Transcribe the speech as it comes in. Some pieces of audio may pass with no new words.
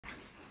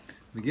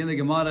Begin the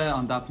Gemara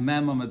on Daf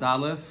Mem Amud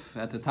Aleph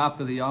at the top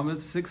of the Yamud,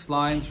 6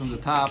 lines from the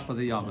top of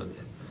the Yamud.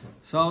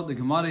 So the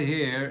Gemara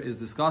here is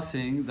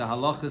discussing the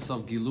halachas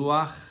of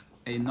Giluach.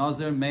 A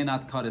Nazir may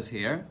not cut his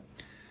hair.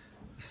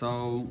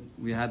 So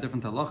we had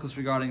different halachas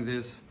regarding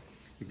this.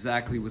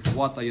 Exactly with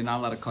what are you not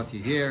allowed to cut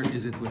your hair?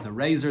 Is it with a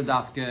razor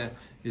dafke?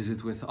 Is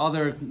it with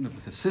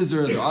a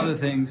scissors or other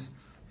things?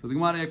 So the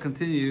Gemara here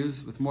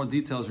continues with more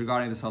details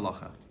regarding this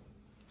halacha.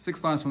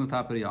 6 lines from the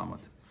top of the Yamud.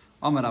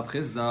 Amar Rav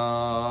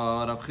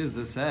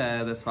Chizda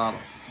said as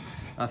follows.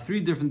 3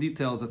 different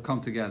details that come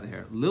together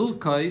here. Lil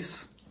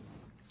kais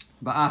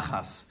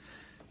ba'achas.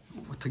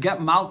 To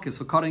get malchus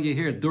for cutting your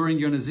hair during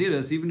your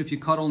naziris, even if you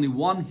cut only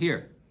one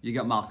hair, you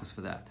get malchus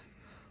for that.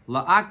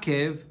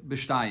 La'akev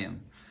b'shtayim.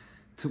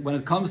 When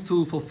it comes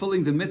to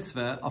fulfilling the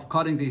mitzvah of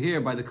cutting the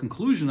hair by the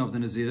conclusion of the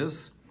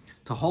naziris,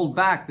 to hold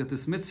back that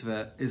this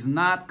mitzvah is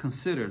not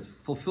considered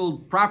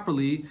fulfilled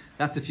properly,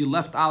 that's if you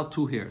left out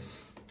 2 hairs.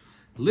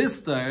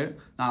 Lister,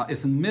 now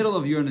if in the middle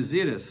of your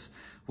naziris,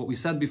 what we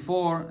said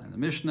before, in the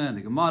Mishnah and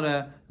the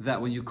Gemara,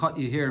 that when you cut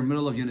your hair in the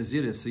middle of your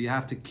naziris, so you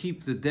have to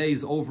keep the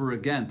days over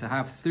again, to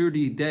have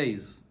 30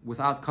 days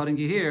without cutting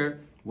your hair.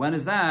 When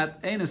is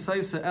that? That's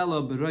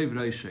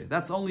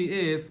only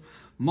if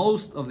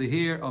most of the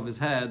hair of his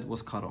head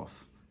was cut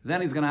off.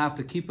 Then he's going to have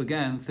to keep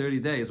again 30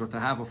 days, or to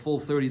have a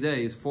full 30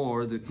 days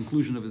for the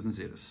conclusion of his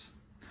naziris.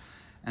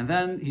 And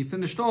then he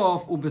finished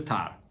off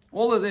ubetar.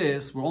 All of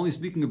this, we're only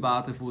speaking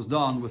about if it was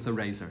done with a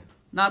razor,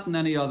 not in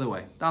any other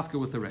way. Dafka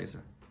with a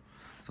razor.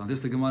 So on this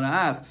the Gemara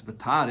asks,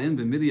 "Betarin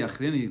b'midi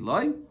achrini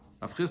loy?"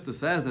 Rav Chizda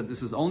says that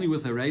this is only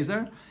with a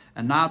razor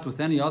and not with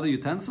any other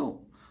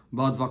utensil.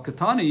 But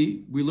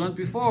vakatani, we learned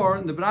before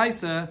in the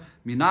Braise,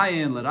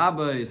 minayin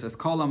l'rabbi says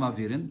kolam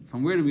avirin.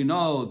 From where do we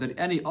know that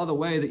any other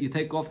way that you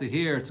take off the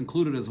hair, it's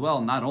included as well,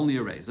 not only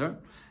a razor?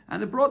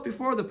 And it brought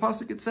before the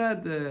pasuk. It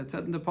said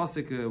in the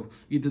pasuk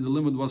either the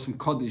limud was from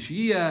Kodesh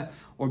Yiyeh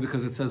or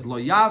because it says lo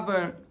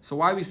yaver. So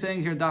why are we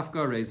saying here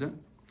dafka razor?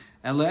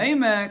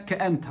 Eleime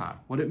ke'entar.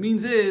 What it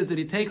means is that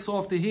he takes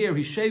off the hair,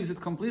 he shaves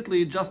it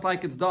completely, just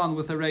like it's done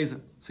with a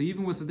razor. So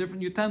even with a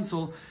different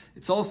utensil,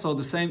 it's also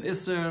the same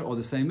isser or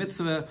the same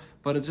mitzvah,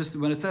 but it just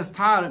when it says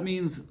tar, it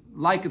means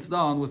like it's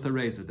done with a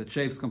razor that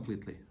shaves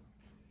completely.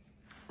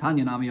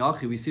 Tanya Nami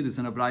Achi, we see this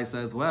in a Braisa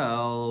as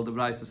well. The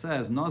Braisa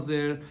says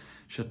Nazir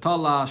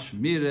Shetalash,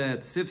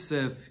 Miret,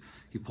 Sifsif,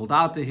 he pulled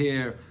out the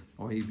hair,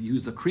 or he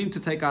used a cream to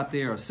take out the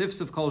hair, or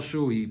Sifsif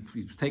Kolshu,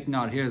 he's taking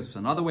out hairs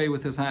another way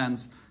with his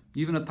hands,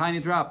 even a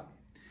tiny drop.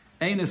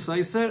 He's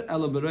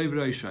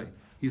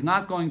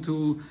not going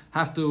to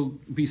have to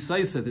be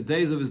seiser the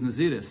days of his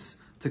naziris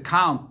to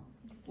count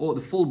all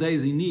the full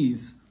days he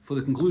needs for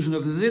the conclusion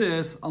of the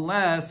naziris,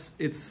 unless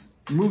it's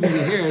moving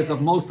the hairs of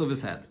most of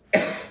his head.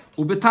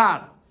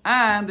 Ubetar.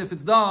 And if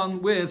it's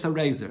done with a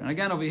razor. And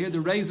again, over here,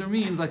 the razor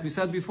means, like we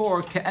said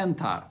before,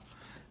 ke'entar.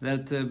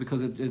 That,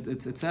 because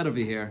it said over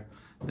here,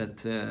 that,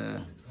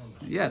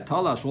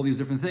 talash, all these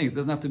different things. It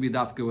doesn't have to be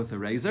dafka with a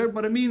razor,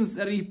 but it means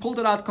that he pulled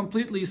it out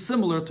completely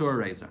similar to a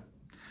razor.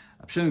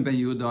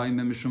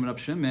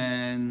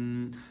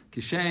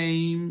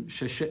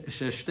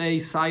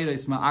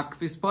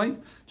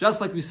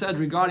 Just like we said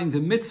regarding the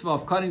mitzvah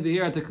of cutting the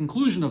hair at the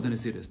conclusion of the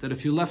naziris, that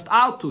if you left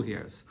out 2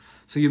 hairs,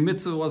 so your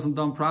mitzvah wasn't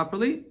done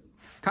properly,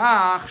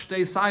 so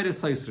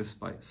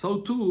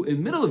too,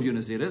 in middle of your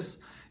naziris,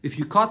 if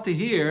you cut the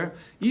hair,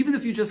 even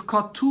if you just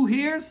cut 2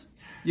 hairs,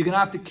 you're going to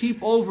have to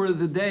keep over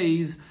the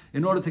days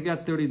in order to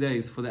get 30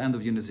 days for the end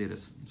of your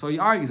naziris. So he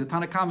argues that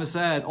Tanakama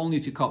said only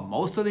if you cut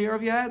most of the hair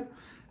of your head,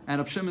 and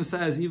Rav Shimon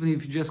says even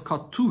if you just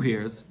cut 2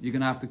 hairs, you're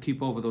going to have to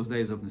keep over those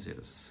days of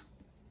naziris.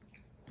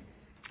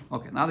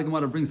 Okay, now the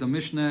Gemara brings a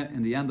Mishnah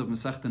in the end of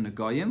Masechta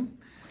Negoyim,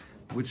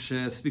 which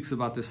speaks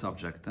about this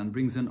subject and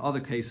brings in other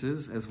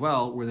cases as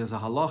well where there's a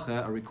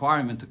halacha, a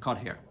requirement to cut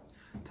hair.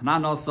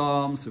 Tanan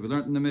Asam, so we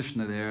learned in the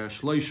Mishnah there,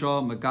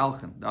 Shloisha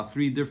Megalchen. There are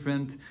 3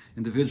 different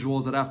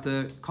individuals that have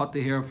to cut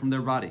the hair from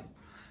their body.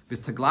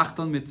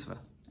 V'taglachton mitzvah.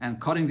 And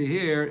cutting the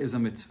hair is a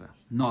mitzvah.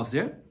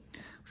 Nazir,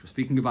 which we're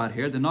speaking about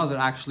here, the Nazir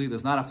actually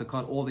does not have to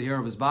cut all the hair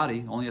of his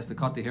body, only has to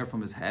cut the hair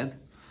from his head.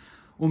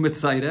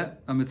 U'mitzayre,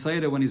 a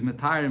mitzayre when he's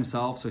mitayr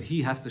himself, so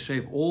he has to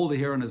shave all the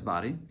hair on his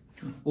body.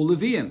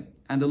 U'leviyim,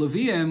 and the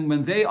Levium,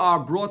 when they are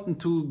brought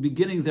into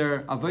beginning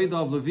their Aveda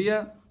of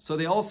Leviyah, so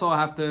they also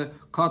have to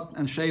cut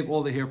and shave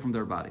all the hair from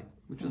their body,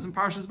 which is in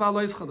Parshas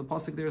Ba'aloischa, the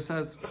pasuk there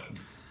says.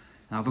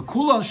 Now,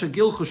 V'kulan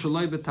shegilchu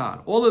shaloi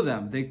betar, all of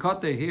them, they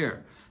cut their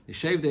hair, they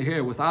shave their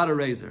hair without a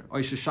razor,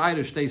 or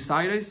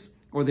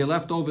they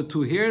left over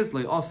 2 hairs,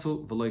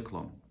 le'asu v'loi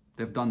klom.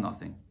 They've done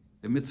nothing.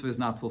 The mitzvah is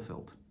not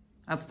fulfilled.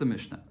 That's the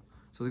Mishnah.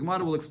 So the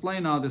Gemara will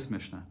explain now this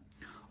Mishnah.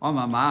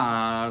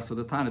 Omamar, so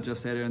the Tana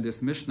just said here in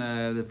this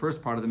Mishnah, the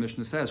first part of the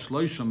Mishnah says,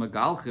 Shloisha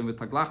megalchim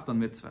v'taglachton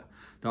mitzvah.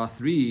 There are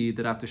 3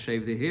 that have to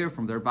shave the hair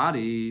from their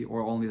body,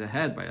 or only the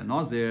head by a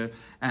nazir,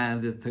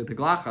 and the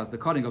glachas, the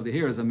cutting of the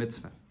hair, is a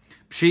mitzvah.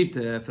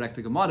 Pshita, fragt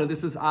the Gemara,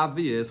 this is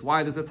obvious.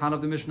 Why does the Tana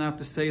of the Mishnah have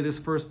to say this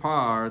first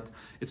part?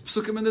 It's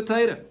psukim in the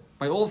Torah.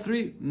 By all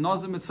 3,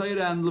 Nazir,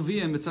 Mitzayra, and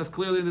Levium, it says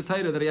clearly in the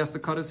Torah that he has to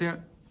cut his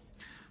hair.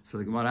 So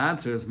the Gemara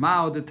answers,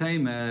 Ma'od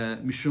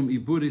deteme mishum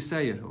iburi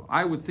seyeru.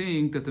 I would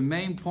think that the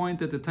main point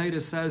that the Torah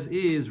says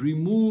is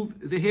remove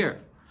the hair.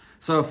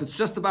 So if it's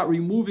just about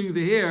removing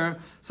the hair,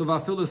 so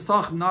va'afil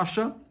sach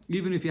nasha,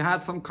 even if you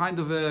had some kind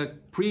of a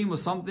cream or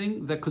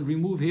something that could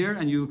remove hair,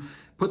 and you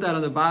put that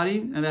on the body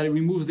and that it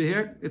removes the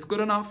hair, it's good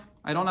enough.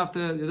 It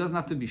doesn't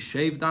have to be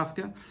shaved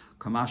dafke.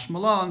 Kamash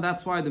malon,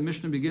 that's why the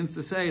Mishnah begins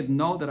to say,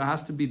 no, that it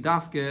has to be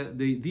dafke,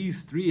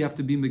 these three have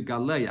to be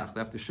megaleach, they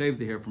have to shave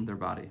the hair from their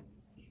body.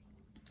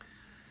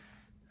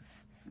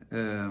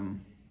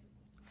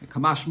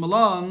 Kamash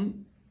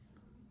malon,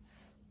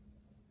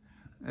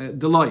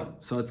 Deloy.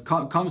 So it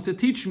comes to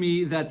teach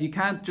me that you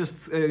can't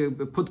just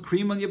put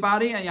cream on your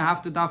body and you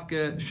have to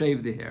dafke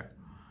shave the hair.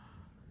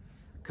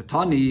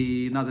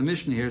 Katani, now the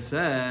Mishnah here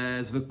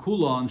says,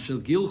 V'kulon shel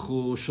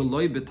gilchu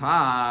shaloi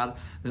betar,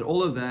 that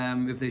all of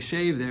them, if they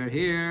shave their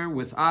hair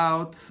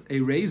without a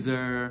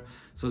razor,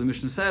 so the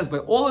Mishnah says, by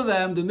all of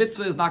them, the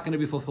mitzvah is not going to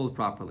be fulfilled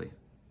properly.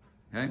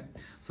 Okay?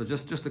 So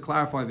just to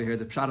clarify over here,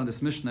 the pshat on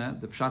this Mishnah,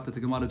 the pshat that the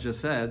Gemara just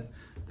said,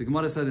 the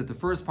Gemara said that the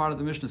first part of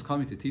the Mishnah is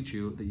coming to teach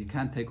you that you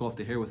can't take off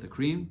the hair with a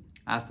cream,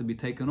 it has to be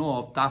taken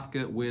off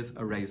dafke with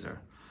a razor.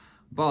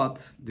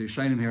 But the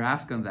Rishonim here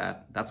ask on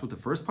that, that's what the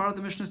first part of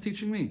the Mishnah is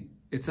teaching me.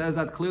 It says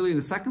that clearly in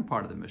the second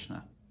part of the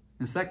Mishnah.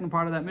 In the second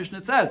part of that Mishnah,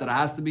 it says that it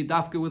has to be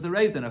dafke with a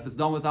razor. And if it's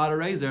done without a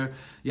razor,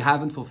 you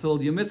haven't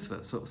fulfilled your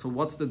mitzvah. So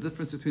what's the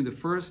difference between the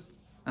first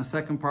and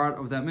second part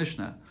of that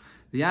Mishnah?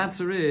 The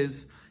answer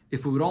is,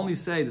 if we would only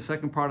say the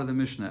second part of the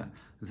Mishnah,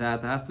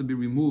 that it has to be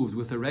removed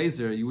with a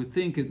razor, you would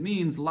think it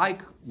means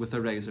like with a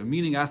razor,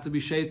 meaning it has to be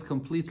shaved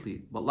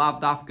completely, but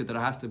lav dafke that it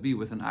has to be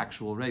with an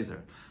actual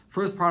razor.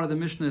 First part of the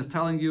Mishnah is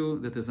telling you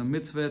that there's a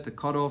mitzvah to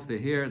cut off the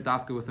hair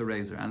dafke with a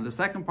razor. And the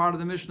second part of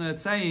the Mishnah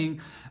it's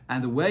saying,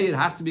 and the way it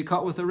has to be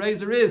cut with a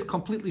razor is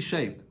completely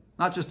shaved.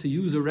 Not just to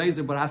use a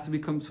razor, but it has to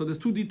become, so there's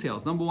two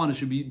details. Number one, it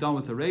should be done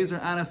with a razor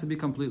and it has to be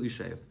completely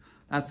shaved.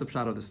 That's the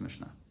pshat of this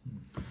Mishnah.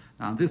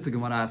 Now this the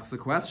Gemara asks the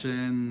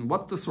question,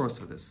 what's the source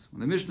for this? When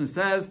the Mishnah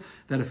says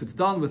that if it's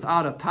done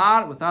without a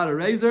tar, without a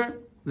razor,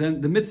 then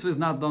the mitzvah is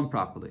not done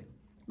properly.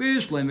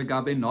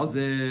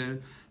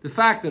 The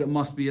fact that it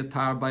must be a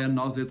tar by a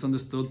nazir, it's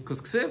understood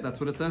because ksiv, that's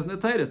what it says in the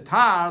Torah.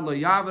 Tar lo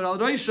yaver al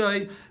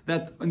roishai,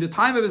 that in the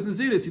time of his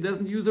naziris he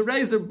doesn't use a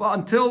razor but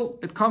until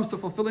it comes to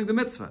fulfilling the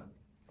mitzvah.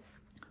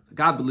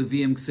 Gab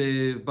leviim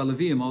ksiv, by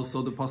leviim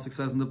also the pasuk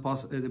says in the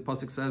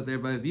pasuk says there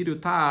by vidu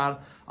tar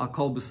al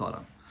kol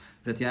b'saram,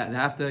 that they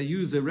have to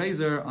use a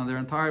razor on their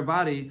entire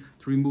body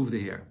to remove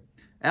the hair.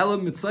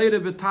 Elam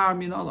mitzayre b'tar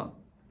min olam.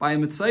 By a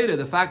mitzayre,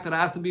 the fact that it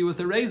has to be with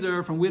a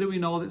razor, from where do we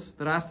know this?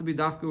 That it has to be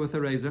dafka with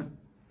a razor.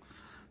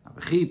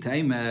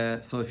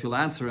 So if you'll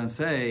answer and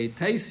say,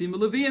 Teisim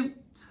Leviim,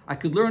 I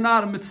could learn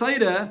out a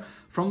mitzayre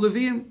from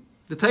Leviim.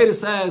 The Torah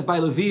says by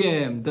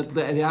Leviim that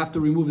they have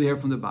to remove the hair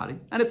from the body.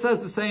 And it says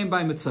the same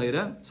by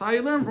mitzayre. So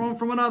you learn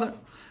from another.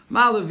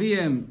 Ma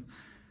Leviim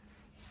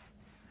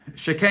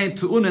Shekain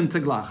tu'unen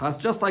teglachas,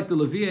 just like the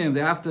Leviim,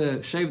 they have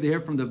to shave the hair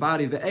from the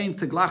body. Ve'ein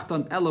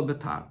teglachtan ela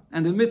betar,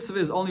 and the mitzvah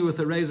is only with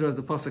a razor, as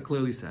the pasuk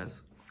clearly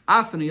says.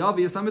 Afani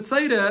obvious a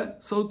mitzayre,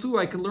 so too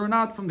I can learn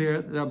out from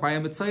here by a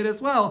mitzayre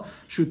as well.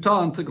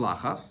 Shutan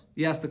teglachas,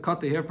 he has to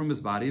cut the hair from his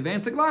body.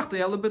 Ve'ein teglachta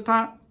ela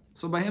betar,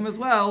 so by him as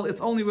well,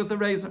 it's only with a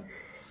razor.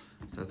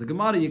 Says the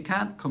Gemara, you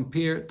can't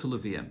compare to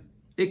Leviim.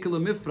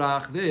 Ikela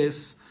mifrach,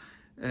 this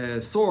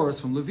source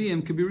from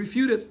Leviim can be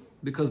refuted.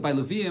 Because by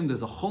Leviim,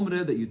 there's a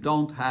chumrah that you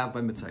don't have by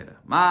Mitzayra.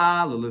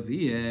 Ma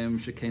Leviim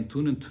shekain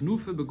tunin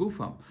tenufa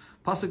begufam.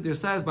 Pasuk there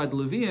says by the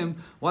Leviim,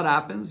 what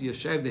happens? You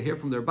shave the hair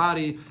from their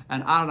body,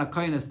 and Aaron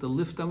HaKohen has to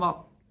lift them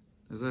up.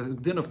 There's a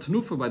din of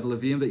tenufa by the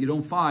Leviim that you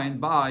don't find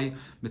by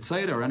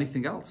Mitzayra or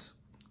anything else.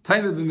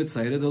 Taime by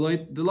Mitzayra,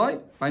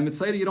 by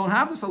Mitzayra you don't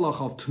have this halacha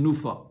of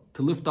tenufa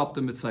to lift up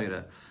the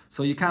Mitzayra.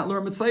 So you can't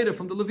learn Mitzayra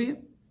from the Leviim.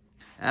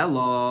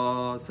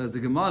 Ella, says the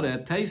Gemara,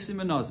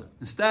 Teisim and Nazir.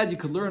 Instead, you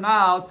could learn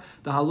out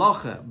the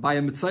halacha by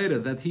a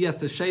mitzayra that he has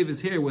to shave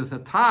his hair with a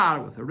tar,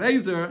 with a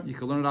razor. You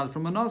could learn it out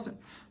from a Nazir.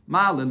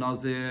 Ma'ale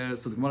Nazir.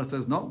 So the Gemara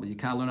says, no, but you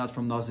can't learn out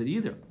from Nazir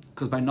either.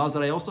 Because by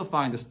Nazir, I also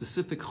find a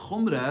specific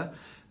chumrah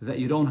that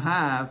you don't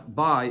have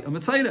by a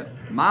mitzayra.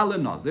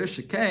 Ma'ale Nazir,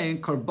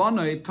 shekain,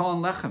 karbonoi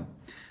ton lechem.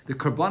 The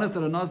karbonos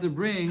that a Nazir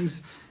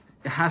brings,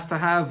 it has to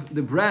have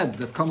the breads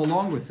that come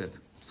along with it.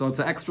 So it's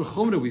an extra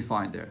chumrah we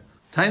find there.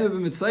 Time of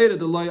Mitzayra,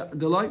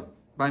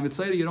 by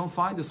Mitzayra you don't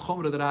find this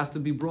chumrah that has to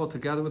be brought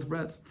together with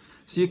breads.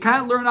 So you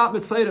can't learn out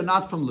Mitzayra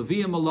not from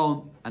Leviim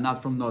alone and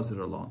not from Nazir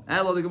alone.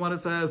 Elo, the Gemara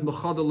says,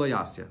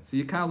 so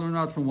you can't learn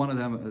out from one of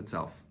them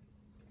itself.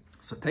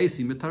 So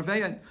Teisi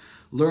mitarveyan,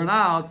 learn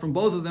out from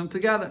both of them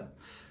together.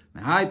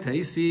 Hi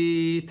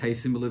Teisi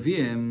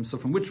Leviim. So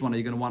from which one are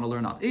you going to want to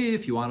learn out?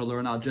 If you want to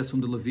learn out just from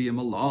the Leviim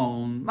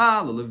alone,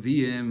 Ma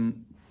Leviim.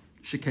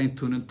 So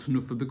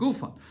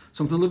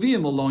from the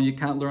Leviim alone you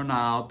can't learn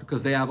out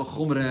because they have a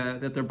chumrah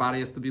that their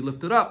body has to be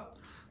lifted up.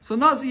 So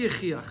Nazir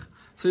yechiach.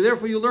 So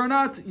therefore you learn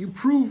out, you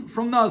prove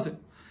from Nazir.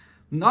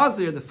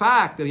 Nazir, the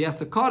fact that he has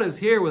to cut his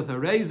hair with a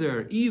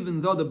razor, even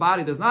though the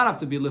body does not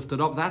have to be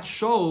lifted up, that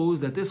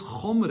shows that this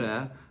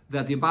chumrah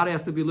that your body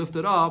has to be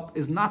lifted up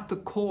is not the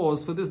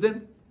cause for this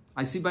din.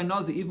 I see by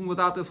Nazir, even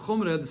without this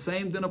chumrah, the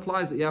same din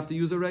applies that you have to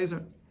use a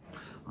razor.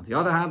 On the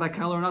other hand, I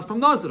can learn out from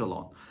Nazir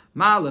alone.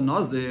 Ma'ala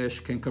Nazir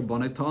can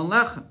karbonet ton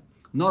lechem.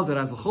 Nazir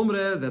has a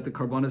chumrah that the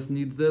karbonis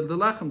needs the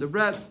lechem, the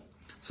breads.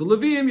 So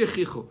Leviim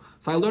yechichu.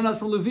 So I learned that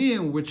from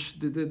Leviim, which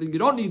you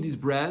don't need these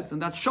breads,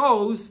 and that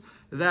shows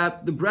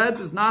that the breads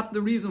is not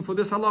the reason for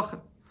this halacha.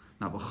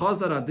 Now,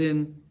 b'chazar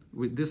adin,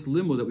 with this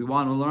limud that we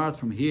want to learn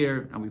from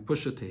here, and we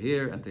push it to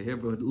here and to here,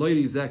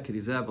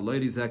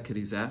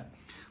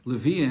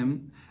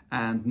 Leviim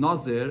and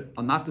Nazir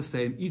are not the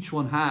same. Each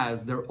one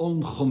has their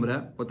own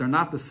chumrah, but they're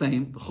not the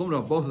same. The chumrah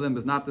of both of them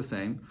is not the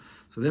same.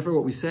 So therefore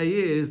what we say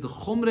is the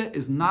chumrah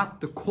is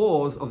not the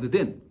cause of the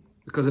din.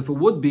 Because if it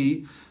would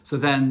be, so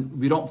then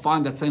we don't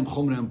find that same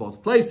chumrah in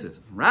both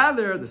places.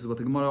 Rather, this is what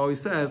the Gemara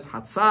always says,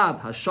 Hatzad,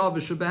 Hashav,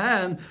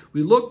 Shebehen,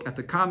 we look at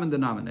the common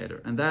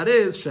denominator. And that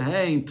is,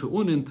 Shehein,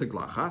 Tu'unin,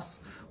 Teglachas.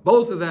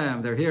 Both of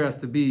them, their hair has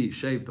to be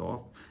shaved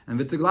off. And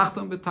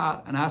V'teglachtam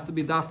B'tar, and it has to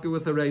be dafka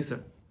with a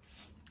razor.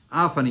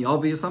 Afani,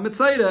 obvious on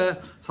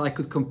Mitzayre, so I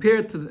could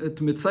compare to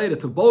Mitzayre,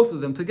 to both of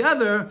them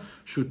together,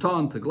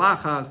 Shuton,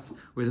 Teglachas,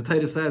 where the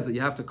Torah says that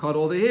you have to cut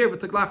all the hair, but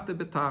Teglachta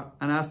B'tar,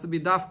 and it has to be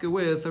dafka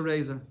with a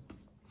razor.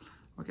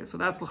 Okay, so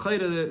that's the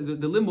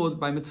limud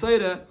by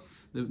Mitzayre.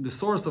 The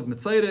source of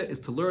Mitzayre is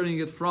to learning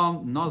it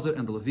from Nazir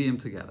and the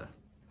Leviim together.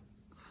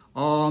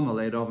 But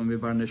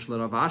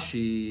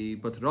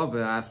Rav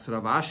asks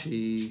Rav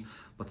Ashi,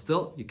 but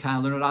still, you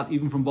can't learn it out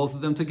even from both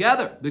of them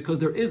together, because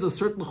there is a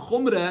certain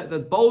chumrah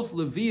that both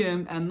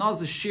Leviim and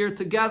Nazir share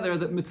together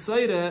that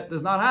Mitzayre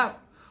does not have.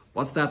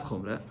 What's that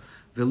chumrah?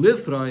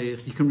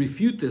 You can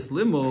refute this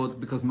limud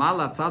because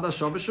malat tzada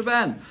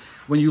shav.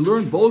 When you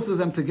learn both of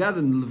them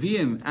together,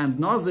 Leviim and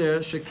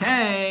Nazir,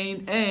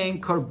 shekain ein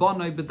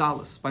karbonai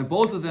bedalis. By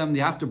both of them,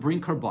 you have to bring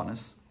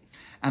karbonis,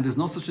 and there's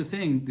no such a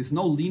thing. There's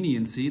no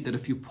leniency that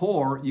if you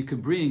pour, you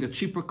could bring a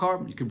cheaper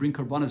carbon. You could bring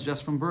karbonis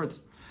just from birds.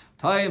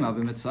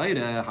 However,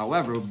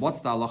 what's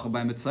the halacha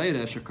by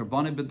Mitzayre?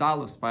 Shekarbonai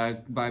bedalis.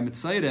 By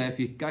Mitzayre, if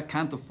you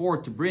can't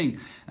afford to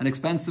bring an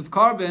expensive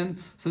carbon,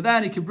 so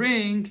then you can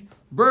bring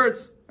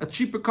birds, a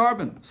cheaper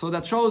carbon. So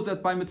that shows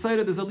that by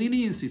Mitzayre there's a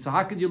leniency. So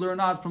how could you learn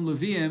out from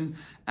Leviim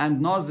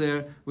and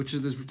Nazir, which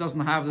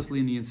doesn't have this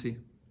leniency?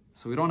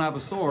 So we don't have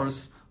a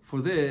source for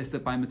this,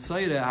 that by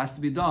Mitzayre it has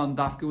to be done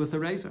dafka with a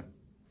razor.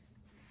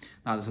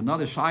 Now there's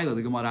another shayla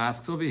the Gemara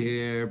asks over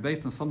here,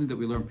 based on something that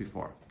we learned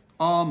before.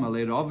 Rava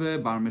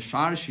bar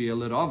Mesharshi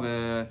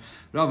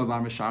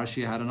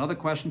had another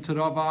question to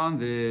Rava on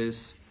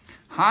this.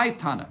 Hi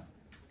Tana.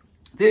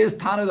 There's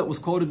Tana that was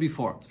quoted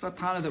before. It's that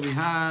Tana that we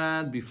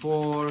had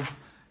before.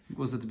 It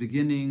was at the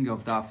beginning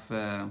of Daf.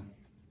 Where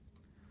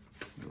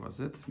was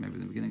it? Maybe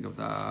the beginning of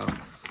Daf.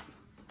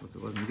 Was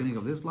it the beginning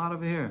of this blot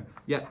over here?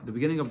 Yeah, the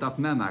beginning of Daf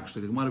Mem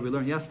actually. The Gemara we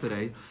learned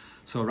yesterday.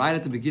 So right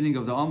at the beginning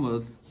of the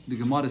Amud, the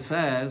Gemara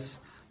says,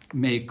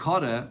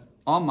 Meikare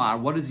Omar.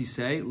 What does he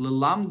say?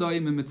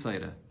 Lelamdoi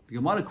mitzayre. The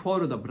Gemara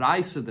quoted a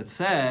brayse that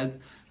said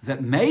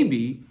that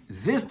maybe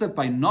this that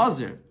by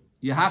Nazir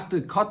you have to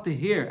cut the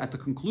hair at the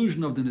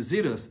conclusion of the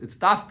Nazirus. It's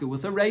dafka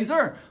with a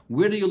razor.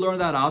 Where do you learn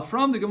that out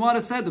from? The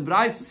Gemara said, the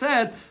Brayse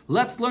said,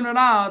 let's learn it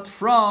out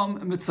from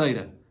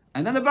Mitzayre.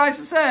 And then the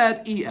Brayse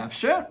said,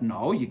 efsher.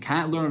 No, you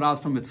can't learn it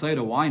out from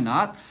Mitzayre. Why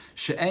not?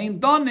 She'ein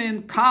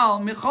donin kal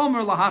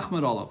michomer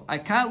lahachmer olav. I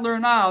can't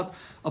learn out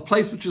a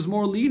place which is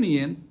more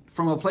lenient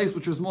from a place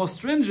which is more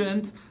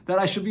stringent, that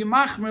I should be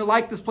machmer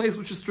like this place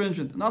which is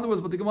stringent. In other words,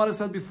 what the Gemara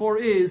said before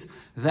is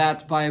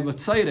that by a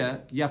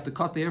Mitzayre, you have to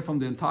cut the hair from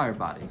the entire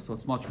body, so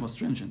it's much more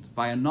stringent.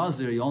 By a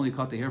Nazir, you only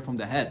cut the hair from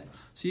the head.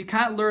 So you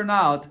can't learn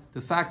out the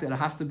fact that it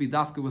has to be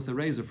dafka with a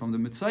razor from the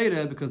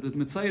Mitzayre, because the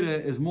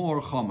Mitzayre is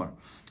more chomer.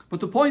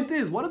 But the point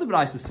is, what did the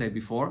Brayse say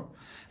before?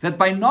 That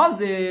by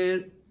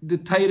Nazir, the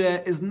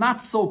Torah is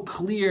not so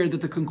clear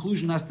that the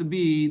conclusion has to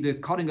be, the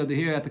cutting of the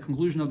hair at the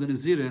conclusion of the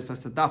Naziris has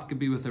to dafka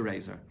be with a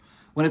razor.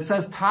 When it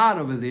says tar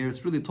over there,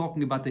 it's really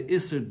talking about the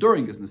Isser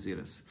during his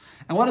Naziris.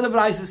 And what do the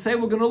Brayse say?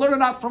 We're going to learn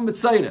it out from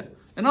Mitzayre.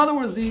 In other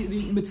words, the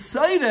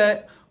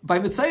Mitzayre, by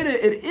Mitzayre,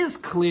 it is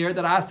clear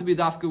that it has to be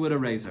dafka with a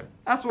razor.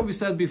 That's what we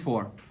said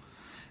before.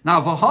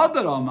 Now,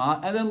 Vahadarama,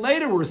 and then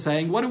later we're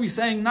saying, what are we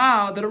saying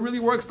now that it really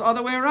works the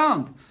other way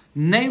around?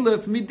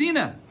 Neilif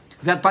Medina.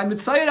 That by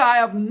Mitzayre I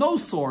have no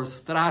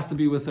source that has to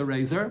be with a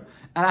razor,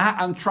 and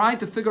I'm trying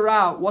to figure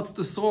out what's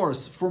the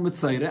source for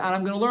Mitzayre, and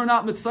I'm going to learn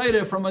out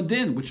Mitzayre from a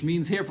din, which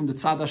means here from the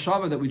Tzad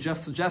HaShavah that we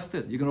just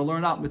suggested. You're going to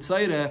learn out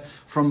Mitzayre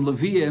from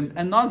Leviim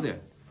and Nazir.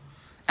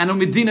 And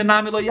Medina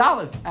Nami Lo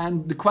Yalef.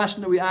 And the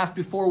question that we asked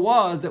before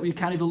was that we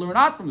can't even learn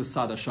out from the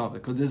Tzad HaShavah,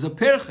 because there's a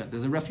pircha,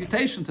 there's a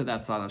refutation to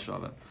that Tzad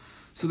HaShavah.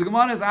 So the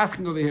Gemara is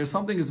asking over here,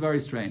 something is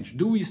very strange.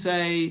 Do we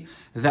say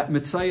that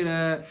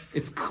Mitzayre,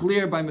 it's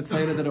clear by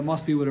Mitzayre that it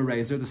must be with a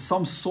razor? There's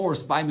some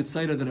source by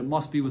Mitzayre that it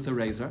must be with a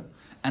razor.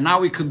 And now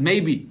we could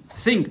maybe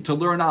think to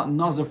learn out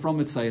Nazir from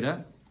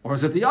Mitzayre. Or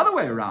is it the other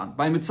way around?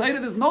 By Mitzayre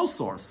there's no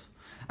source.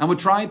 And we're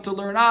trying to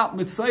learn out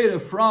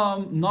Mitzayre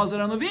from Nazir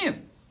and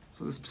Leviim.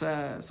 So this,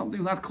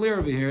 something's not clear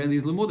over here in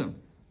these Limudim.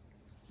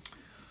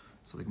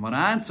 So the Gemara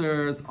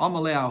answers,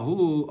 Amalei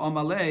Ahu,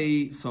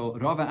 Amalei. So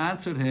Rava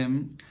answered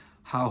him,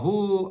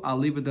 Hahu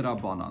aliba de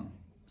Rabbanan,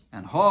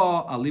 and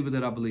Ha aliba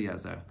de Rabbi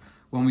Eliezer.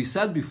 When we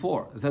said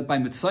before that by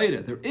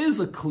Mitzayre there is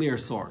a clear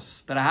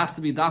source that it has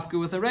to be dafka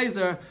with a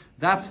razor,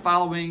 that's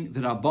following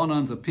the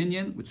Rabbanan's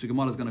opinion, which the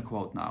Gemara is going to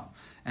quote now.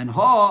 And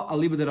Ha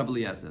aliba de Rabbi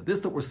Eliezer. This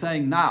that we're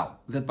saying now,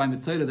 that by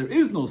Mitzayre there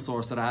is no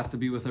source that it has to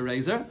be with a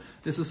razor,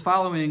 this is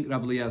following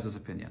Rabbi Eliezer's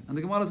opinion. And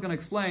the Gemara is going to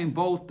explain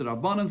both the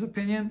Rabbanan's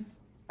opinion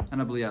and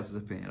Rabbi Eliezer's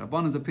opinion.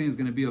 Rabbanan's opinion is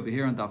going to be over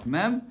here on Daf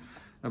Mem.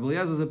 Rabbi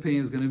Eliezer's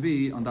opinion is going to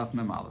be on Daf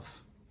Mem Aleph.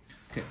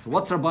 Okay, so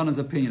what's Rabbanan's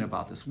opinion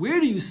about this? Where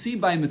do you see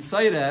by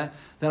Mitzayre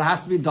that it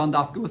has to be done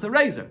dafka with a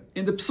razor?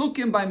 In the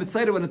Psukim by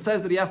Mitzayre, when it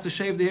says that he has to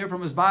shave the hair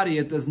from his body,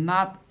 it does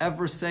not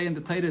ever say in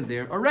the Torah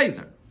there a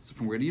razor. So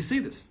from where do you see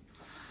this?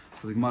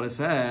 So the Gemara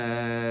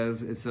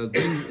says,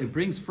 it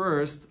brings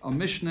first a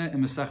Mishnah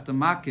in Masechta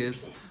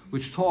Makis,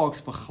 which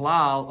talks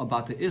b'chlal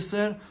about the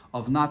Isser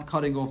of not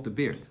cutting off the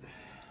beard.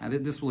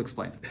 And this will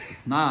explain it.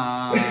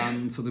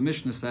 So the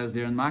Mishnah says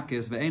there in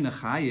Makis, ve'ena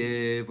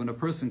chayev, when a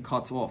person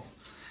cuts off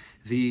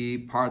the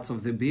parts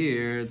of the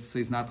beard, so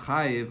he's not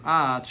chayiv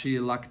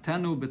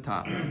laktenu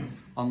betar,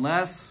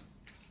 unless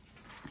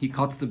he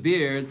cuts the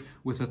beard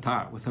with a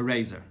tar, with a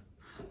razor.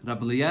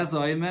 Rabbi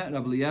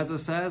Eliezer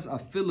says,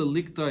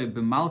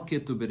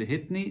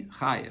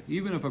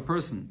 even if a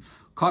person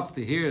cuts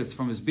the hairs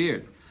from his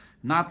beard,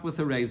 not with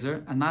a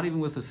razor, and not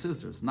even with a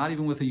scissors, not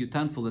even with a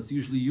utensil that's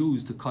usually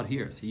used to cut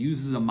hairs. He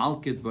uses a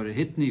malkit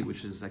berehitni,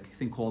 which is a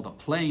thing called a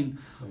plane,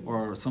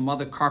 or some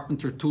other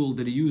carpenter tool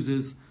that he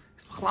uses.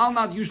 It's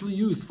not usually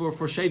used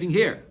for shaving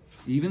hair.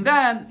 Even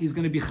then, he's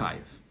going to be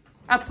chayiv.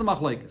 That's the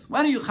machlekes.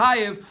 When are you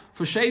chayiv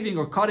for shaving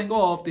or cutting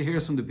off the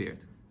hairs from the beard?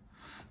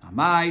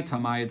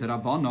 Tamai de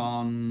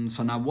Rabbanon.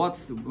 So now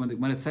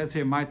when it says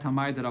here, Mai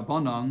Tamai de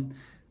Rabbanon,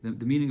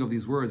 the meaning of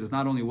these words is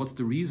not only what's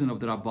the reason of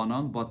the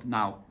Rabbanon, but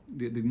now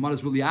the Gemara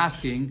is really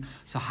asking,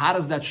 so how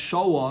does that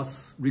show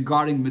us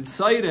regarding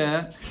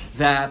Mitzayre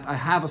that I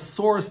have a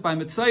source by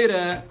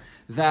Mitzayre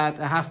that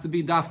it has to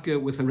be dafke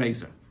with a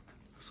razor?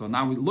 So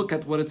now we look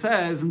at what it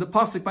says in the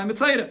pasuk by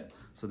Mitzayre.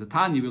 So the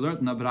Tanya we learned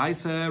in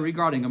Abraisa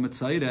regarding a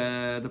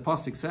Mitzayre, the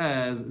pasuk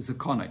says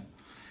Zekonai,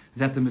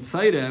 that the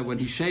Mitzayre, when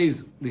he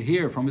shaves the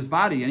hair from his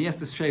body, and he has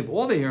to shave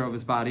all the hair of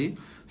his body,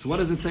 so what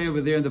does it say over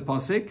there in the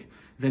pasuk?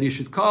 That he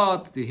should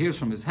cut the hairs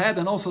from his head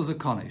and also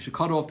Zekonai, he should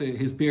cut off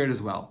his beard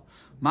as well.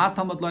 Why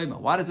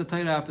does the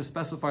Torah have to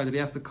specify that he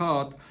has to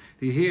cut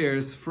the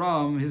hairs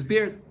from his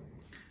beard?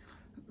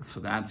 So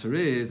the answer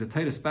is, the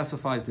Torah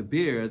specifies the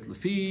beard,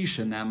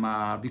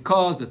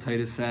 because the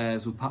Torah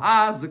says, that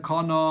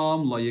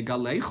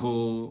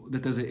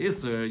there's an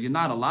isser, you're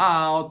not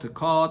allowed to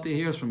cut the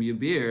hairs from your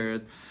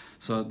beard.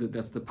 So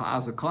that's the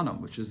pa'az ekonam,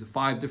 which is the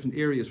 5 different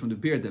areas from the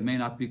beard that may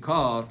not be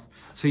cut.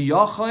 So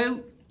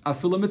yachel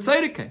afilu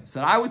mitzayre.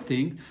 So I would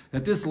think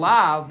that this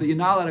lav, that you're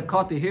not allowed to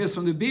cut the hairs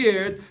from the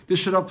beard, this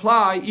should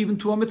apply even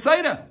to a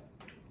mitzayre.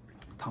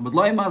 So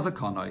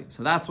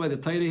that's why the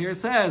Torah here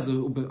says that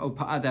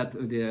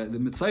the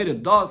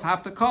Mitzayre does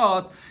have to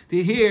cut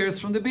the hairs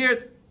from the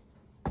beard.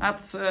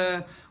 That's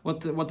what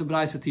the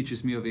Braisa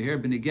teaches me over here,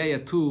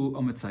 b'negeya to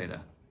a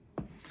Mitzayre.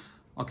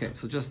 Okay,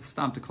 so just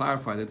to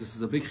clarify that this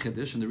is a big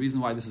chiddush, and the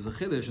reason why this is a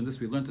chiddush, and this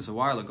we learned this a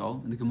while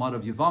ago in the Gemara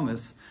of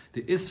Yevamis,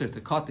 the Isser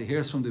to cut the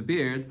hairs from the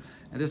beard,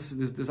 and this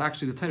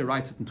actually the Torah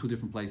writes it in 2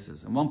 different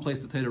places. In one place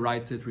the Torah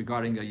writes it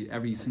regarding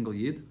every single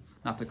yid,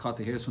 not to cut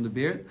the hairs from the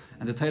beard,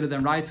 and the Torah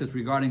then writes it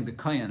regarding the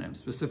Kayanim,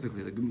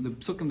 specifically. The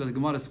psukim that the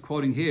Gemara is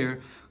quoting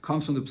here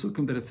comes from the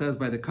psukim that it says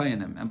by the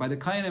Kayanim. And by the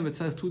Kayanim it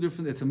says 2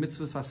 different, it's a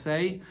mitzvah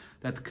saseh,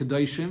 that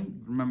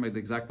Kedoshim, remember the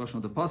exact lashon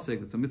of the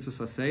pasuk, it's a mitzvah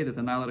saseh, that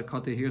they're not allowed to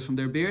cut their hairs from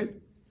their beard,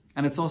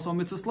 and it's also a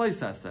mitzvah sloi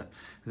saseh,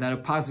 that a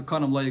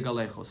pasikanim lo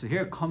yigalecho. So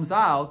here it comes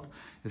out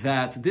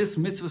that this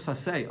mitzvah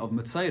saseh of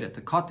Mitzayre,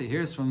 to cut the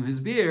hairs from his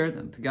beard,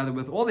 and together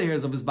with all the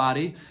hairs of his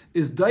body,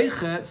 is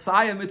doiche,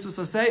 saya mitzvah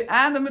saseh,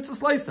 and a mitzvah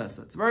sloi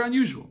saseh. It's very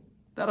unusual.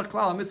 That a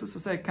klal, a mitzvah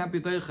saseh can't be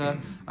doiche,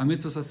 a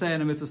mitzvah saseh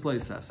and a mitzvah sloi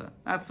saseh.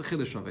 That's the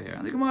chiddush over here.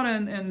 And the Gemara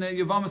in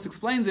Yevamis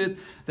explains it,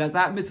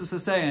 that mitzvah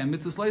saseh and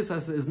mitzvah sloi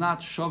saseh is not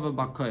shava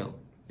bakoil.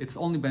 It's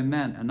only by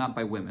men and not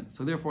by women.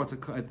 So therefore,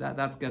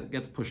 that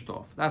gets pushed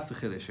off. That's the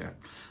chiddush here.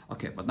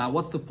 Okay, but now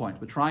what's the point?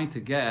 We're trying to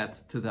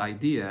get to the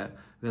idea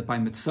that by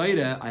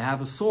Mitzayre, I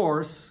have a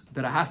source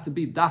that it has to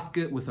be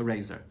dafke with a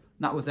razor,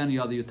 not with any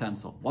other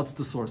utensil. What's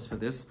the source for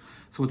this?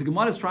 So what the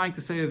Gemara is trying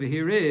to say over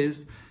here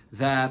is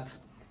that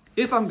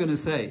if I'm going to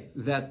say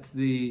that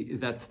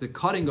the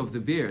cutting of the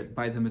beard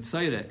by the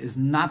Mitzayre is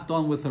not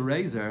done with a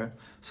razor,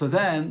 so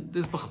then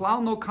there's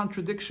b'chlal no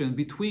contradiction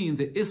between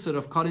the isser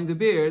of cutting the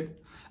beard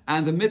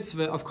and the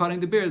mitzvah of cutting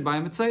the beard by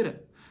a Mitzayre.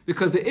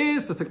 Because there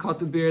is to cut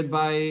the beard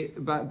by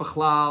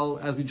B'chlal,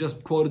 as we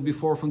just quoted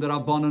before from the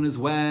Rabbanon, is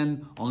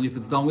when? Only if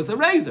it's done with a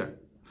razor.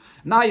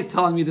 Now you're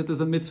telling me that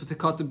there's a mitzvah to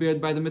cut the beard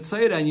by the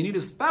Mitzayre, and you need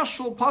a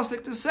special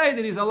pasuk to say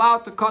that he's allowed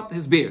to cut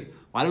his beard.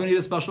 Why do we need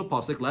a special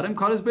pasuk? Let him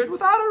cut his beard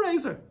without a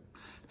razor.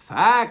 The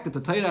fact that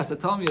the Torah has to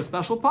tell me a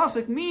special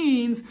pasuk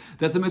means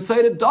that the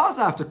Mitzvah does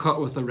have to cut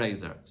with a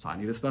razor. So I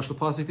need a special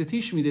pasuk to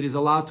teach me that he's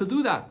allowed to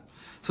do that.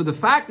 So the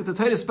fact that the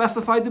Torah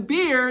specified the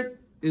beard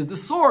is the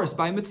source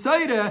by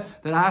Mitzvah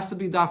that it has to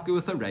be dafka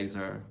with a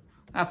razor.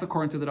 That's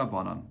according to the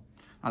Rabbanon.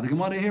 Now the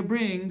Gemara here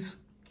brings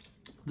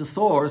the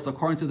source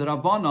according to the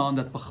Rabbanon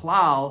that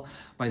b'chlal,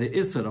 by the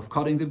isser of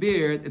cutting the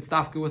beard, it's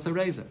dafka with a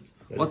razor.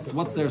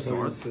 What's their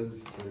source? Says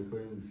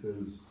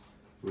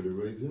with a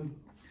razor?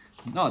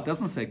 No, it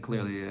doesn't say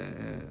clearly.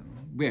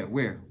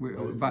 Where?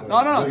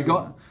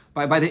 No.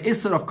 By the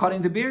isser of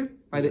cutting the beard.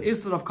 By the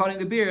isser of cutting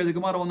the beard, the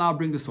Gemara will now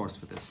bring the source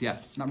for this. Yeah.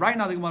 Now, right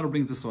now, the Gemara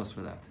brings the source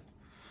for that.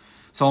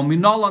 So,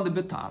 minol on the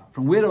bitar.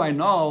 From where do I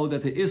know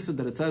that the isser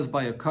that it says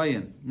by a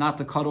kohen not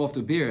to cut off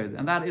the beard,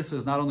 and that isser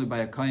is not only by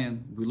a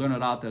kohen, we learn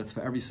it out that it's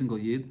for every single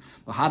yid.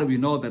 But how do we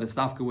know that it's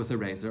dafka with a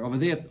razor? Over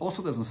there, it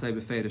also doesn't say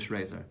befedish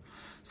razor.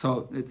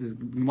 So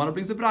Gemara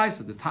brings the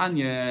brayso. The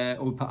Tanya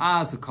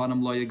upaaz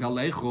ekanam lo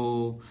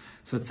yegalechu.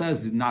 So it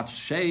says, "Do not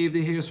shave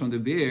the hairs from the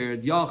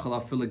beard."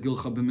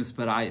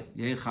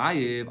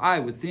 I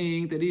would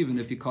think that even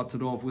if he cuts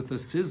it off with the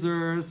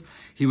scissors,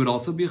 he would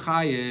also be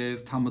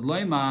chayiv. Talmud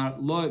loymar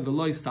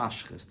v'loy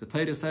tashchis. The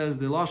Torah says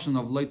the lashon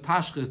of loy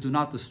tashchis, do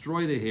not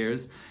destroy the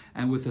hairs.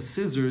 And with the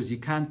scissors, you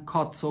can't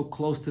cut so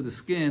close to the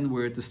skin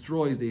where it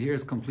destroys the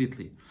hairs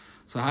completely.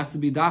 So it has to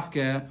be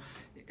dafke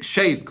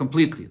shaved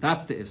completely.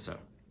 That's the isser.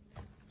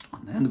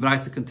 And then the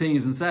Brayse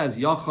continues and says,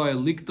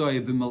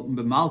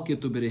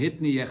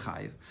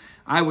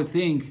 I would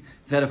think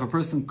that if a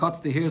person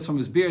cuts the hairs from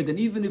his beard, then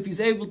even if he's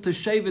able to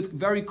shave it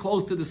very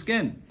close to the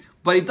skin,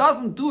 but he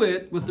doesn't do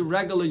it with the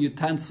regular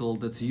utensil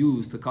that's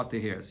used to cut the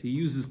hairs. He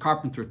uses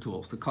carpenter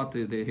tools to cut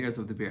the hairs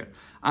of the beard.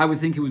 I would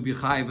think he would be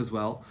chayiv as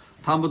well.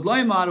 Talmud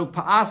loymaru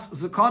pa'as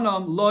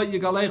zakanam lo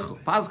yigalechu.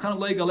 Pa'as zakanam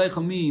lo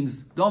yigalechu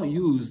means don't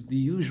use the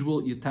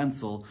usual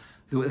utensil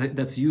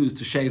that's used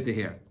to shave the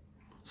hair.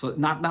 So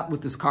not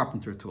with this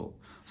carpenter tool.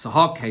 So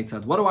Kate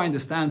said, what do I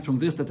understand from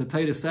this that the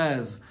Torah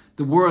says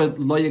the word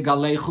lo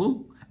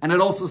yegalechu, and it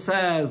also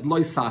says lo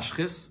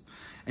sashchis.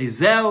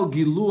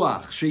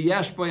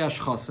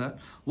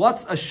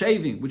 What's a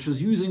shaving, which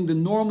is using the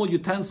normal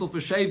utensil for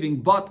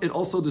shaving, but it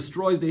also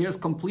destroys the hairs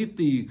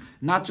completely,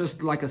 not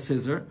just like a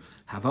scissor.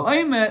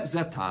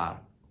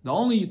 The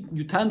only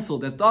utensil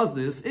that does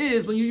this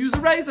is when you use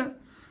a razor.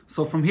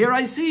 So from here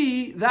I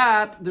see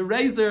that the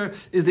razor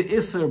is the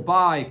isser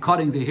by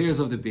cutting the hairs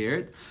of the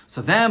beard.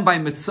 So then by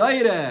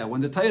mitzayre,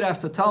 when the Torah has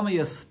to tell me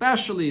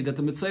especially that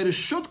the mitzayre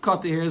should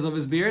cut the hairs of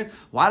his beard,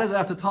 why does it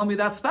have to tell me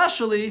that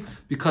specially?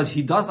 Because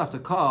he does have to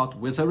cut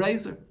with a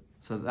razor.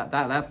 So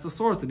that's the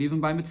source, that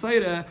even by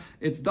mitzayre,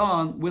 it's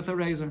done with a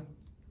razor.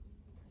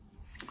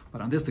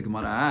 But on this the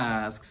Gemara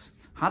asks,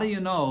 how do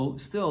you know,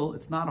 still,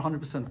 it's not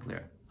 100%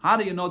 clear. How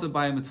do you know that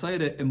by a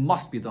mitzayre, it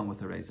must be done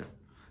with a razor?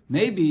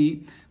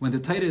 Maybe when the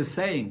Torah is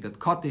saying that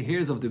cut the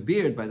hairs of the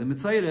beard by the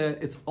Mitzayre,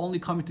 it's only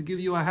coming to give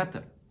you a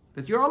heter.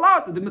 That you're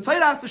allowed to. The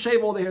Mitzayre has to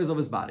shave all the hairs of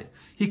his body.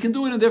 He can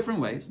do it in different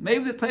ways.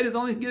 Maybe the Torah is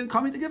only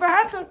coming to give a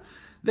heter.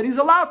 That he's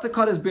allowed to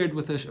cut his beard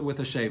with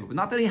a shave. But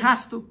not that he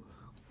has to.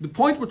 The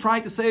point we're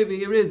trying to say over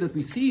here is that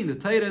we see in the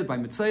Torah by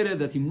Mitzayre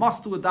that he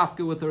must do a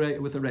dafka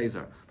with a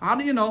razor. How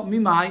do you know?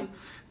 Mimai.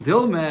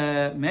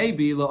 Dilme,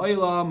 maybe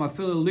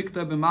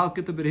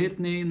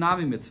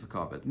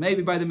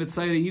maybe by the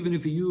mitzvah, even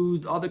if he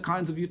used other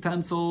kinds of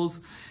utensils,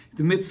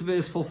 the mitzvah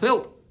is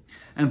fulfilled.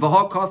 And but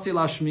all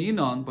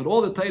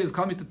the Torah is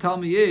coming to tell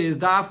me is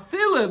that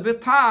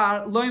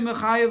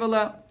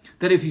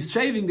if he's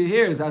shaving the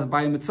hairs as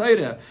by a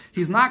mitzvah,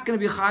 he's not going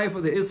to be chayav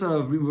for the issa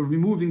of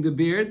removing the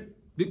beard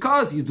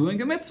because he's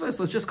doing a mitzvah.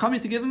 So it's just coming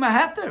to give him a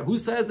heter. Who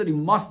says that he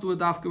must do a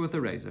dafka with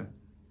a razor?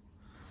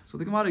 So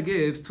the Gemara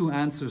gives two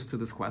answers to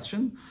this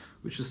question,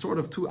 which is sort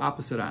of two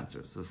opposite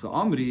answers. So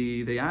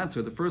Omri,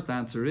 the first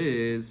answer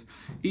is,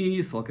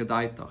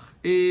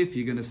 if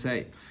you're going to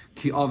say,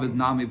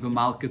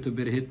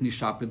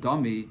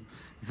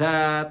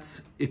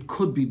 that it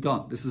could be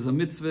done. This is a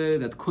mitzvah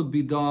that could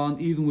be done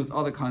even with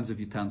other kinds of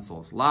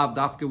utensils. Lav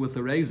dafka with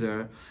a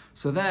razor.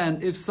 So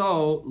then, if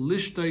so,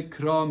 lishtoi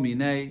kra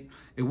minei,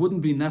 it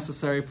wouldn't be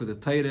necessary for the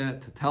Torah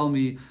to tell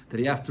me that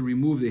he has to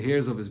remove the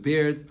hairs of his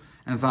beard.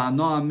 And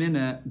va'anoa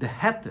mineh, the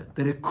heter,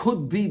 that it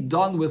could be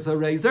done with a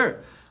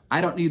razor. I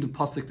don't need the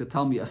pasuk to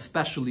tell me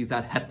especially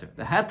that heter.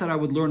 The heter I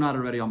would learn out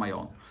already on my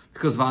own.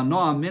 Because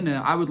va'anoa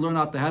mineh, I would learn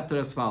out the heter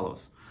as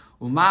follows.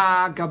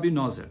 Uma gabi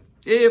nazir.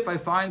 If I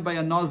find by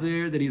a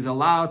nazir that he's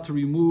allowed to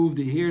remove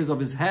the hairs of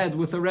his head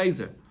with a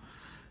razor,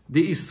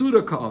 the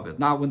isuraka of it.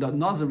 Now, when the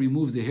nazir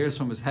removes the hairs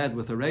from his head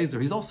with a razor,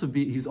 he's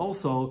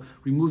also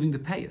removing the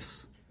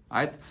payas,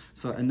 right?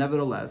 So, and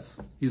nevertheless,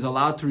 he's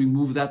allowed to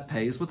remove that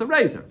payas with a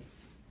razor.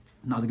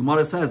 Now the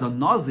Gemara says, a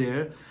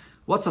nazir,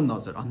 what's a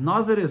nazir? A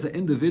nazir is an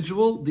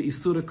individual, the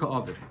isuraka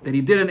of it, that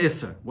he did an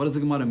isser. What does the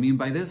Gemara mean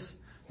by this?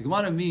 The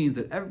Gemara means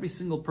that every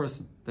single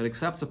person that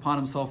accepts upon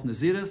himself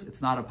naziris,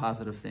 it's not a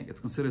positive thing. It's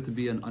considered to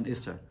be an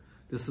isser.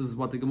 This is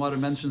what the Gemara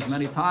mentions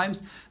many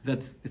times,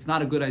 that it's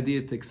not a good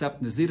idea to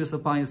accept Naziris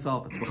upon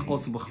yourself. It's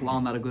also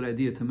not a good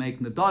idea to make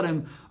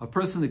Nedarim. A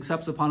person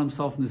accepts upon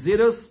himself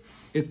Naziris.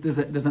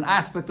 There's an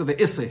aspect of a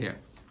Issa here.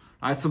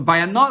 Right? So by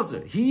a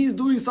Nazir, he's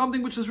doing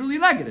something which is really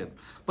negative.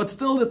 But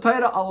still the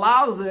Torah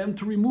allows him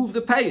to remove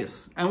the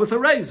payas, and with a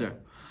razor.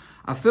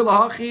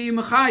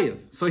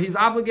 So he's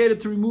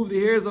obligated to remove the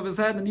hairs of his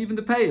head and even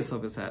the payas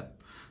of his head.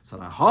 So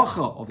the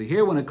hacha over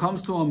here, when it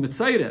comes to a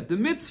mitzvah, the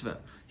mitzvah,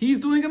 he's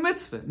doing a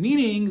mitzvah.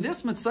 Meaning,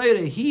 this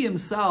mitzvah, he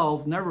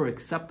himself never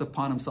accepted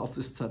upon himself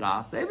this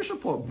tzaras. The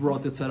Eibusher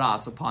brought the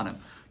tzaras upon him.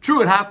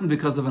 True, it happened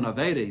because of an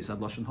Aveda, he said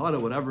Lashon Hara,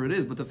 whatever it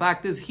is, but the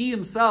fact is, he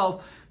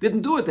himself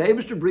didn't do it. The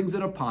Eibusher brings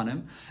it upon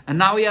him, and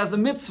now he has a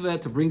mitzvah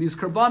to bring these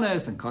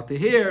karbanes and cut the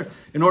hair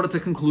in order to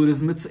conclude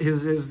his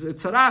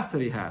tzaras that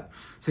he had.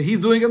 So he's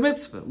doing a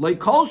mitzvah. Like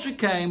Kol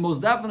Shekay,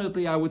 most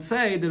definitely I would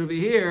say that over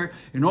here,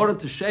 in order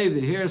to shave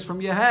the hairs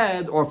from your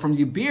head, or from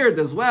your beard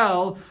as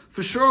well,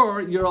 for sure,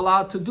 you're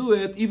allowed to do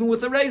it even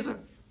with a razor.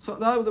 So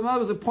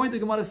the point the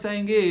Gemara is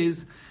saying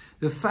is,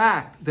 the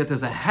fact that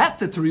there's a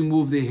heter to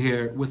remove the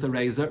hair with a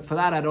razor, for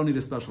that I don't need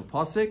a special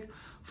pasuk.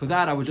 For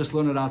that I would just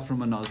learn it out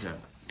from a nazir.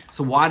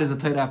 So why does the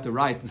Torah have to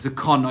write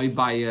zekonoi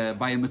by a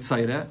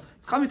mitzvah?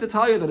 It's coming to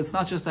tell you that it's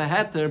not just a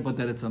heter, but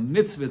that it's a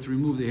mitzvah to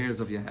remove the hairs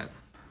of your head.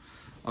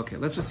 Okay,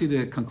 let's just see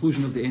the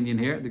conclusion of the Indian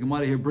here. The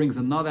Gemara here brings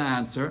another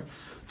answer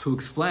to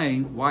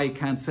explain why you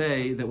can't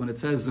say that when it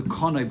says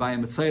zekonoi by a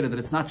mitzvah, that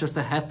it's not just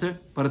a heter,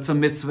 but it's a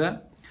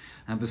mitzvah.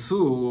 And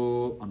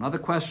Vesu, another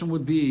question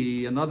would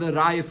be, another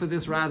raya for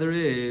this rather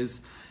is,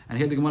 and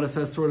here the Gemara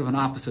says sort of an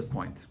opposite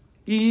point.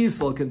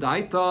 If you're going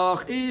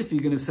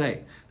to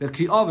say that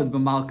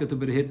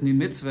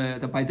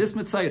that by this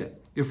mitzvah,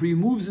 if he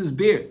removes his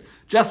beard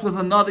just with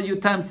another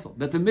utensil,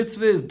 that the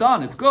mitzvah is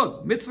done, it's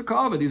good. Mitzvah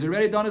kavod, he's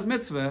already done his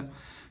mitzvah.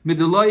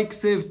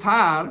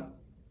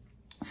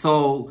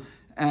 So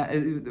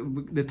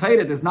the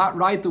Torah does not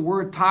write the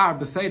word tar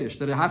befedish,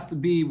 that it has to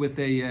be with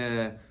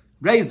a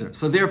razor.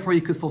 So therefore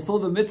he could fulfill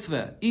the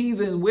mitzvah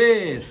even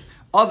with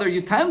other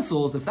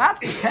utensils. If that's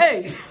the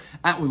case,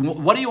 and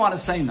what do you want to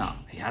say now?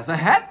 He has a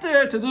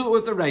heter to do it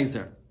with a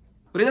razor.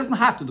 But he doesn't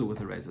have to do it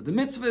with a razor. The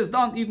mitzvah is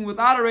done even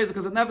without a razor,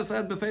 because it never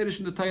said befedish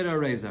in the Torah a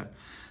razor.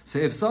 So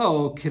if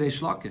so, Kiresh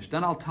Lakish,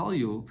 then I'll tell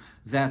you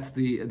that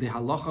the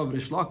halacha of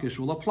Rish Lakish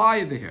will apply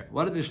over here.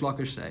 What did Rish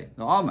Lakish say?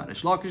 The Amar,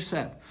 Rish Lakish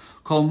said,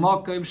 Kol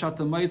makim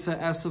shatamaytze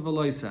esa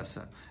v'lo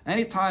yisesa.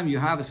 Anytime you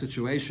have a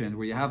situation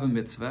where you have a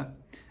mitzvah,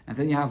 and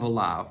then you have a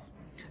lav,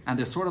 and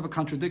there's sort of a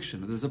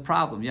contradiction, there's a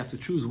problem, you have to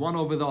choose one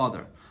over the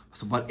other.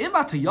 So, but if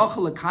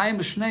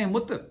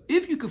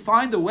you could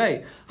find a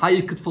way how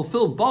you could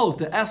fulfill both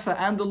the essa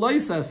and the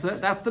lois essa,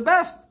 that's the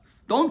best.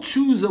 Don't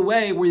choose a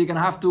way where you're going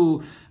to have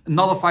to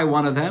nullify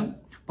one of them.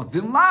 But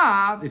vim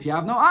lav, if you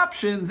have no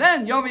option,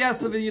 then then you're going to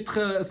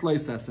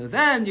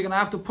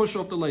have to push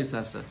off the lois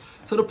essa.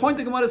 So the point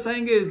the Gemara is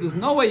saying is, there's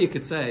no way you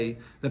could say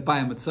that by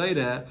a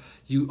mitzvah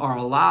you are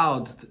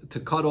allowed to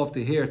cut off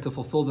the hair to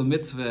fulfill the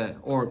mitzvah,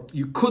 or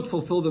you could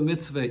fulfill the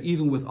mitzvah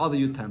even with other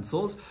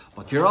utensils,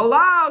 but you're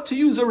allowed to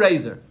use a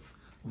razor.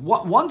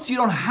 Once you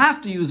don't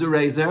have to use a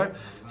razor,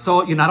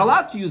 so you're not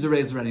allowed to use the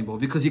razor anymore,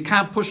 because you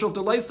can't push off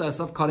the leisas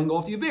of cutting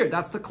off your beard.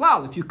 That's the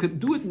klal. If you could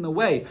do it in a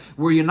way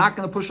where you're not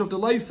going to push off the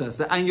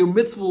leisas and your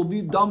mitzvah will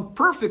be done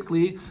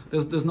perfectly,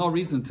 there's no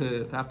reason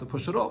to have to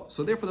push it off.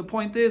 So therefore the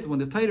point is, when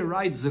the Torah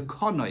writes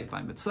zekonoi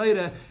by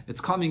mitzvah,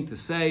 it's coming to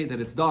say that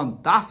it's done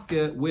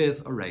dafke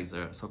with a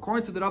razor. So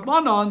according to the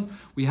Rabbanon,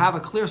 we have a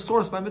clear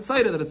source by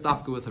mitzvah that it's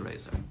dafke with a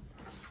razor.